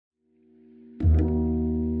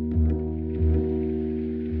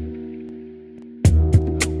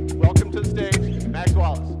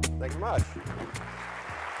much.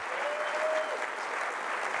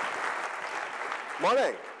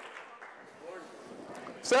 Morning.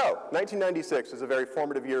 So, 1996 was a very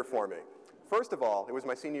formative year for me. First of all, it was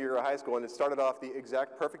my senior year of high school, and it started off the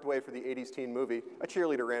exact perfect way for the 80s teen movie. A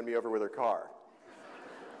cheerleader ran me over with her car.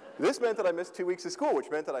 This meant that I missed 2 weeks of school,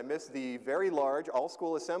 which meant that I missed the very large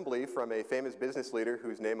all-school assembly from a famous business leader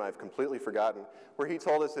whose name I've completely forgotten, where he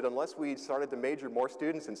told us that unless we started to major more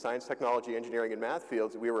students in science, technology, engineering, and math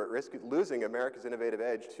fields, we were at risk of losing America's innovative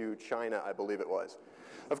edge to China, I believe it was.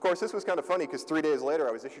 Of course, this was kind of funny because 3 days later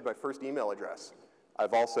I was issued my first email address.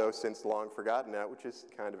 I've also since long forgotten that, which is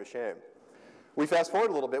kind of a shame. We fast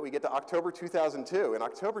forward a little bit, we get to October 2002. In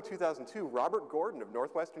October 2002, Robert Gordon of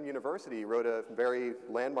Northwestern University wrote a very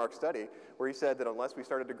landmark study where he said that unless we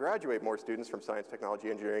started to graduate more students from science, technology,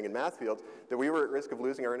 engineering, and math fields, that we were at risk of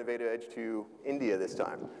losing our innovative edge to India this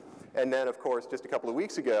time. And then, of course, just a couple of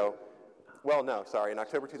weeks ago, well, no, sorry, in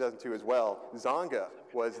October 2002 as well, Zonga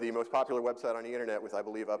was the most popular website on the internet with, I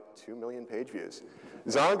believe, up 2 million page views.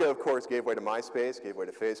 Zonga, of course, gave way to MySpace, gave way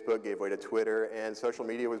to Facebook, gave way to Twitter, and social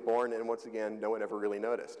media was born, and once again, no one ever really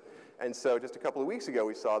noticed. And so just a couple of weeks ago,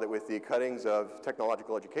 we saw that with the cuttings of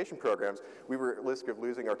technological education programs, we were at risk of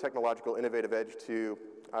losing our technological innovative edge to,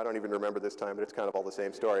 I don't even remember this time, but it's kind of all the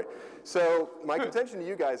same story. So my contention to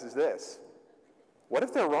you guys is this: what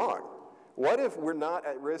if they're wrong? What if we're not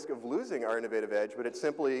at risk of losing our innovative edge, but it's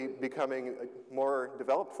simply becoming more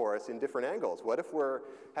developed for us in different angles? What if we're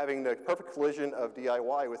having the perfect collision of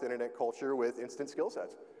DIY with internet culture with instant skill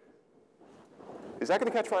sets? Is that going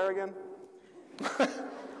to catch fire again?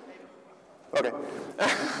 Okay.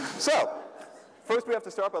 So, first we have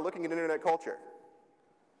to start by looking at internet culture.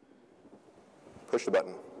 Push the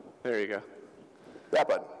button. There you go. That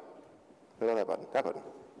button. No, that button. That button.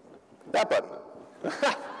 That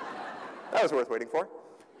button. That was worth waiting for.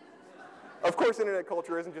 Of course, internet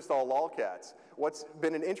culture isn't just all lolcats. What's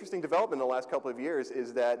been an interesting development in the last couple of years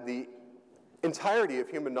is that the entirety of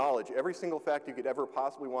human knowledge, every single fact you could ever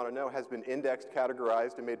possibly want to know, has been indexed,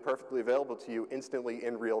 categorized, and made perfectly available to you instantly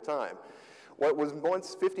in real time. What was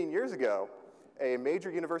once 15 years ago a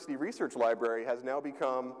major university research library has now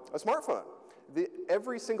become a smartphone.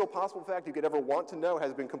 Every single possible fact you could ever want to know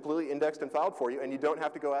has been completely indexed and filed for you, and you don't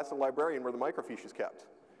have to go ask the librarian where the microfiche is kept.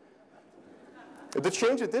 The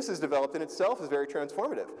change that this has developed in itself is very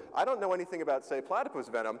transformative. I don't know anything about, say, platypus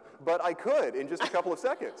venom, but I could in just a couple of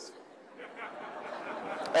seconds.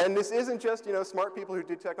 And this isn't just, smart people who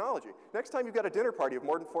do technology. Next time you've got a dinner party of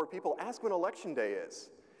more than 4 people, ask when election day is.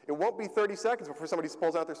 It won't be 30 seconds before somebody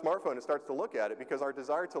pulls out their smartphone and starts to look at it, because our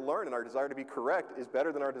desire to learn and our desire to be correct is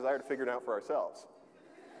better than our desire to figure it out for ourselves.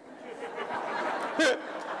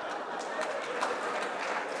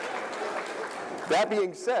 That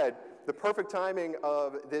being said, the perfect timing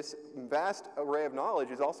of this vast array of knowledge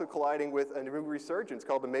is also colliding with a new resurgence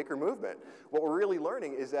called the maker movement. What we're really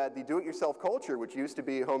learning is that the do-it-yourself culture, which used to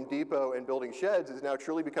be Home Depot and building sheds, is now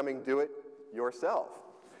truly becoming do-it-yourself.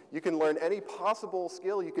 You can learn any possible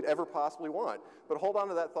skill you could ever possibly want. But hold on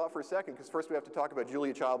to that thought for a second, because first we have to talk about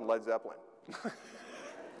Julia Child and Led Zeppelin.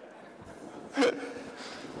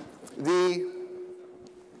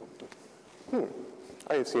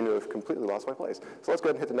 I seem to have completely lost my place. So let's go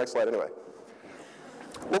ahead and hit the next slide anyway.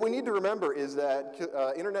 What we need to remember is that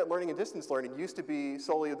internet learning and distance learning used to be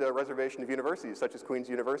solely the reservation of universities, such as Queen's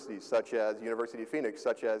University, such as University of Phoenix,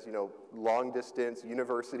 such as, long distance,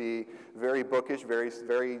 university, very bookish,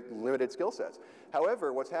 very limited skill sets.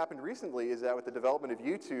 However, what's happened recently is that with the development of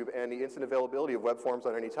YouTube and the instant availability of web forms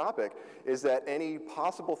on any topic, is that any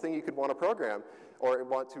possible thing you could want to program or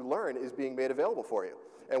want to learn is being made available for you.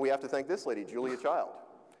 And we have to thank this lady, Julia Child.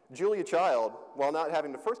 Julia Child, while not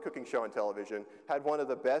having the first cooking show on television, had one of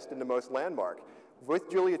the best and the most landmark. With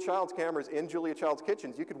Julia Child's cameras in Julia Child's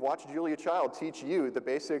kitchens, you could watch Julia Child teach you the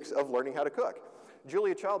basics of learning how to cook.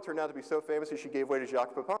 Julia Child turned out to be so famous that she gave way to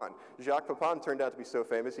Jacques Pepin. Jacques Pepin turned out to be so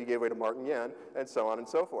famous he gave way to Martin Yan, and so on and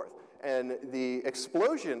so forth. And the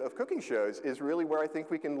explosion of cooking shows is really where I think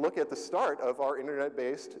we can look at the start of our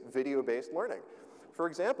internet-based, video-based learning. For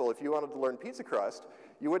example, if you wanted to learn pizza crust,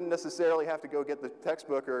 you wouldn't necessarily have to go get the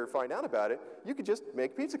textbook or find out about it. You could just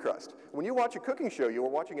make pizza crust. When you watch a cooking show, you are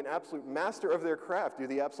watching an absolute master of their craft do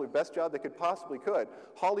the absolute best job they could possibly could.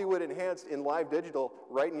 Hollywood enhanced in live digital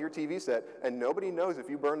right in your TV set, and nobody knows if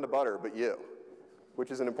you burned the butter but you,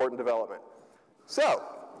 which is an important development. So,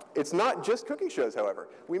 it's not just cooking shows, however.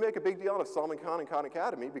 We make a big deal out of Salman Khan and Khan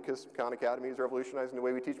Academy because Khan Academy is revolutionizing the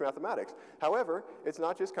way we teach mathematics. However, it's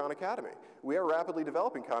not just Khan Academy. We are rapidly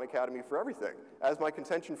developing Khan Academy for everything. As my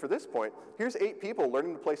contention for this point, here's 8 people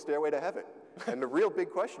learning to play Stairway to Heaven. And the real big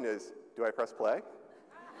question is, do I press play?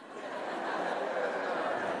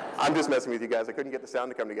 I'm just messing with you guys. I couldn't get the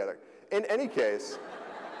sound to come together. In any case,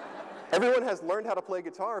 everyone has learned how to play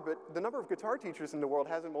guitar, but the number of guitar teachers in the world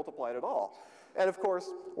hasn't multiplied at all. And of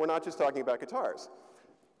course, we're not just talking about guitars.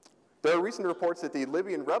 There are recent reports that the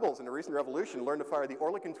Libyan rebels in a recent revolution learned to fire the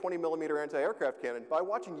Oerlikon 20mm anti-aircraft cannon by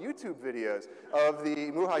watching YouTube videos of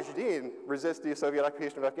the Mujahideen resist the Soviet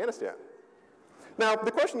occupation of Afghanistan. Now,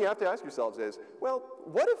 the question you have to ask yourselves is, well,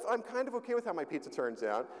 what if I'm kind of okay with how my pizza turns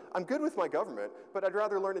out, I'm good with my government, but I'd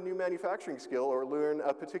rather learn a new manufacturing skill or learn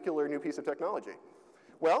a particular new piece of technology?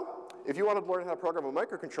 Well, if you wanted to learn how to program a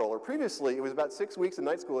microcontroller, previously it was about 6 weeks of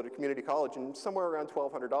night school at a community college and somewhere around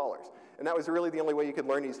 $1,200. And that was really the only way you could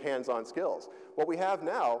learn these hands-on skills. What we have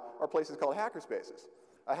now are places called hackerspaces.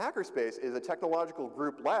 A hackerspace is a technological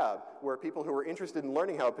group lab where people who are interested in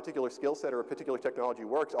learning how a particular skill set or a particular technology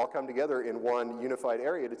works all come together in one unified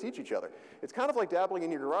area to teach each other. It's kind of like dabbling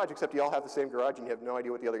in your garage, except you all have the same garage and you have no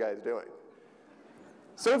idea what the other guy is doing.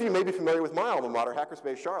 Some of you may be familiar with my alma mater,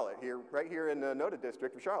 Hackerspace Charlotte, right here in the NODA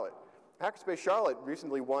district of Charlotte. Hackerspace Charlotte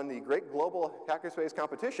recently won the Great Global Hackerspace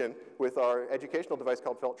competition with our educational device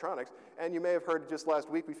called Feltronics, and you may have heard just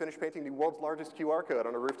last week we finished painting the world's largest QR code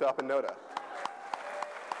on a rooftop in NODA.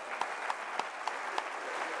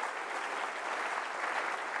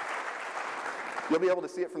 You'll be able to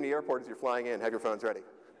see it from the airport as you're flying in. Have your phones ready.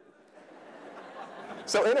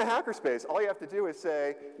 So in a hackerspace, all you have to do is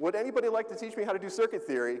say, would anybody like to teach me how to do circuit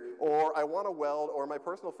theory, or I want to weld, or my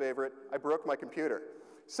personal favorite, I broke my computer.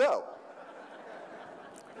 So,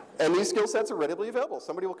 and these skill sets are readily available.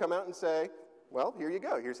 Somebody will come out and say, well, here you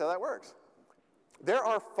go, here's how that works. There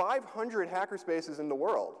are 500 hackerspaces in the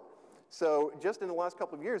world. So just in the last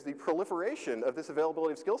couple of years, the proliferation of this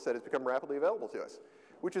availability of skill set has become rapidly available to us,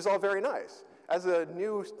 which is all very nice. As a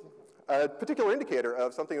new particular indicator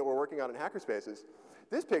of something that we're working on in hackerspaces,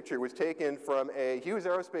 this picture was taken from a Hughes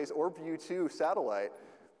Aerospace OrbView 2 satellite.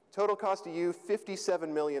 Total cost to you, $57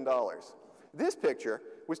 million. This picture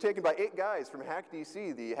was taken by 8 guys from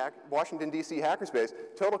HackDC, the Washington, D.C. hackerspace.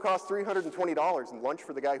 Total cost $320 and lunch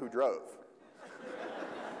for the guy who drove.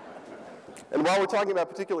 And while we're talking about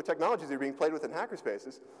particular technologies that are being played with in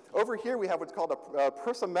hackerspaces, over here we have what's called a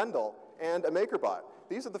Prusa Mendel and a MakerBot.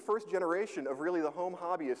 These are the first generation of really the home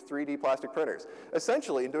hobbyist 3D plastic printers.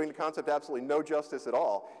 Essentially, in doing the concept absolutely no justice at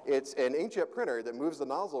all, it's an inkjet printer that moves the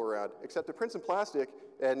nozzle around, except it prints in plastic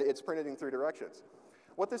and it's printed in 3 directions.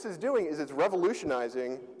 What this is doing is it's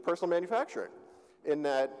revolutionizing personal manufacturing in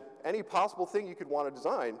that any possible thing you could want to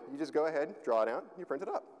design, you just go ahead, draw it out, and you print it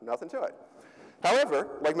up. Nothing to it. However,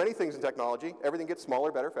 like many things in technology, everything gets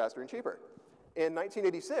smaller, better, faster, and cheaper. In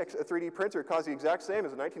 1986, a 3D printer cost the exact same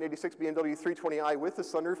as a 1986 BMW 320i with the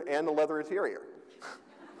sunroof and the leather interior.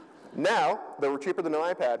 Now, they were cheaper than an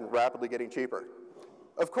iPad and rapidly getting cheaper.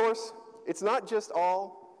 Of course, it's not just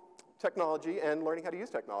all technology and learning how to use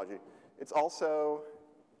technology. It's also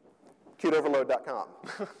cuteoverload.com.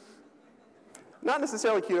 Not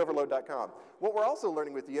necessarily cuteoverload.com. What we're also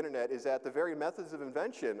learning with the internet is that the very methods of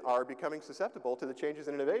invention are becoming susceptible to the changes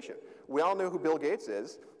in innovation. We all know who Bill Gates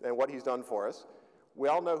is and what he's done for us. We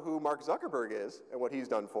all know who Mark Zuckerberg is and what he's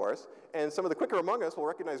done for us. And some of the quicker among us will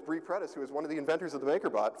recognize Bree Predis, who is one of the inventors of the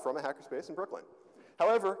MakerBot from a hackerspace in Brooklyn.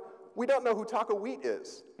 However, we don't know who Taco Wheat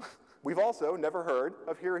is. We've also never heard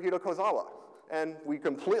of Hirohito Kozawa. And we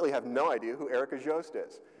completely have no idea who Erica Jost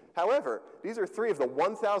is. However, these are 3 of the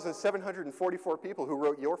 1,744 people who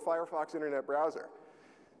wrote your Firefox internet browser.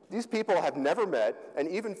 These people have never met, and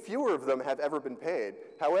even fewer of them have ever been paid.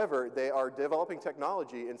 However, they are developing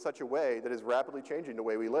technology in such a way that is rapidly changing the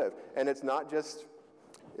way we live. And it's not just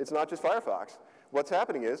Firefox. What's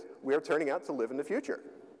happening is we are turning out to live in the future.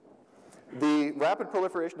 The rapid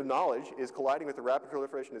proliferation of knowledge is colliding with the rapid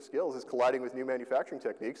proliferation of skills, is colliding with new manufacturing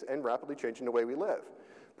techniques, and rapidly changing the way we live.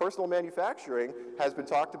 Personal manufacturing has been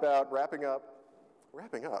talked about wrapping up. All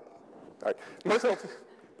right.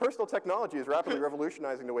 Personal technology is rapidly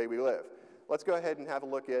revolutionizing the way we live. Let's go ahead and have a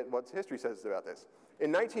look at what history says about this.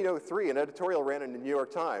 In 1903, an editorial ran in the New York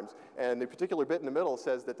Times, and the particular bit in the middle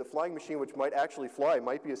says that the flying machine which might actually fly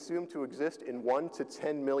might be assumed to exist in 1 to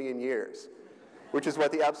 10 million years, which is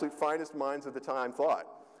what the absolute finest minds of the time thought.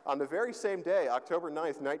 On the very same day, October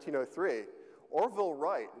 9th, 1903, Orville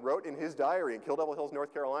Wright wrote in his diary in Kill Devil Hills,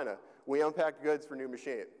 North Carolina, "We unpacked goods for new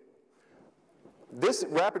machine." This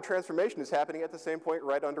rapid transformation is happening at the same point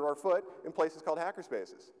right under our foot in places called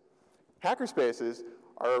hackerspaces. Hackerspaces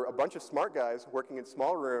are a bunch of smart guys working in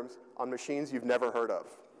small rooms on machines you've never heard of.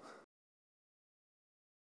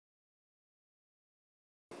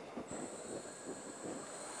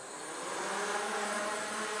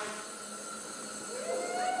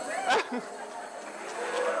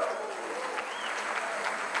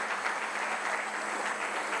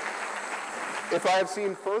 If I have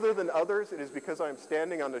seen further than others, it is because I am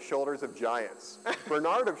standing on the shoulders of giants.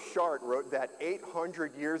 Bernard of Chartres wrote that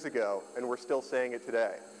 800 years ago, and we're still saying it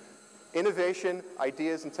today. Innovation,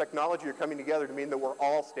 ideas, and technology are coming together to mean that we're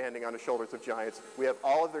all standing on the shoulders of giants. We have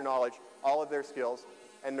all of their knowledge, all of their skills,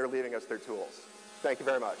 and they're leaving us their tools. Thank you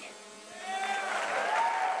very much.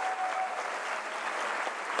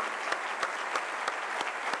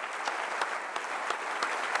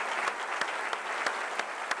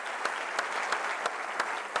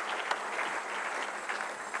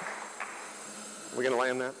 Are we going to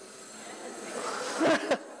land that?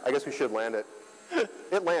 I guess we should land it.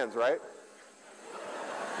 It lands, right?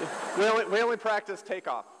 We only practice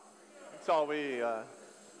takeoff. That's all we...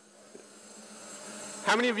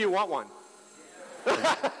 How many of you want one?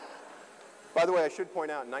 By the way, I should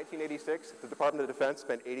point out, in 1986, the Department of Defense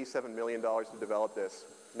spent $87 million to develop this.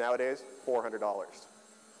 Nowadays, $400.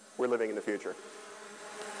 We're living in the future.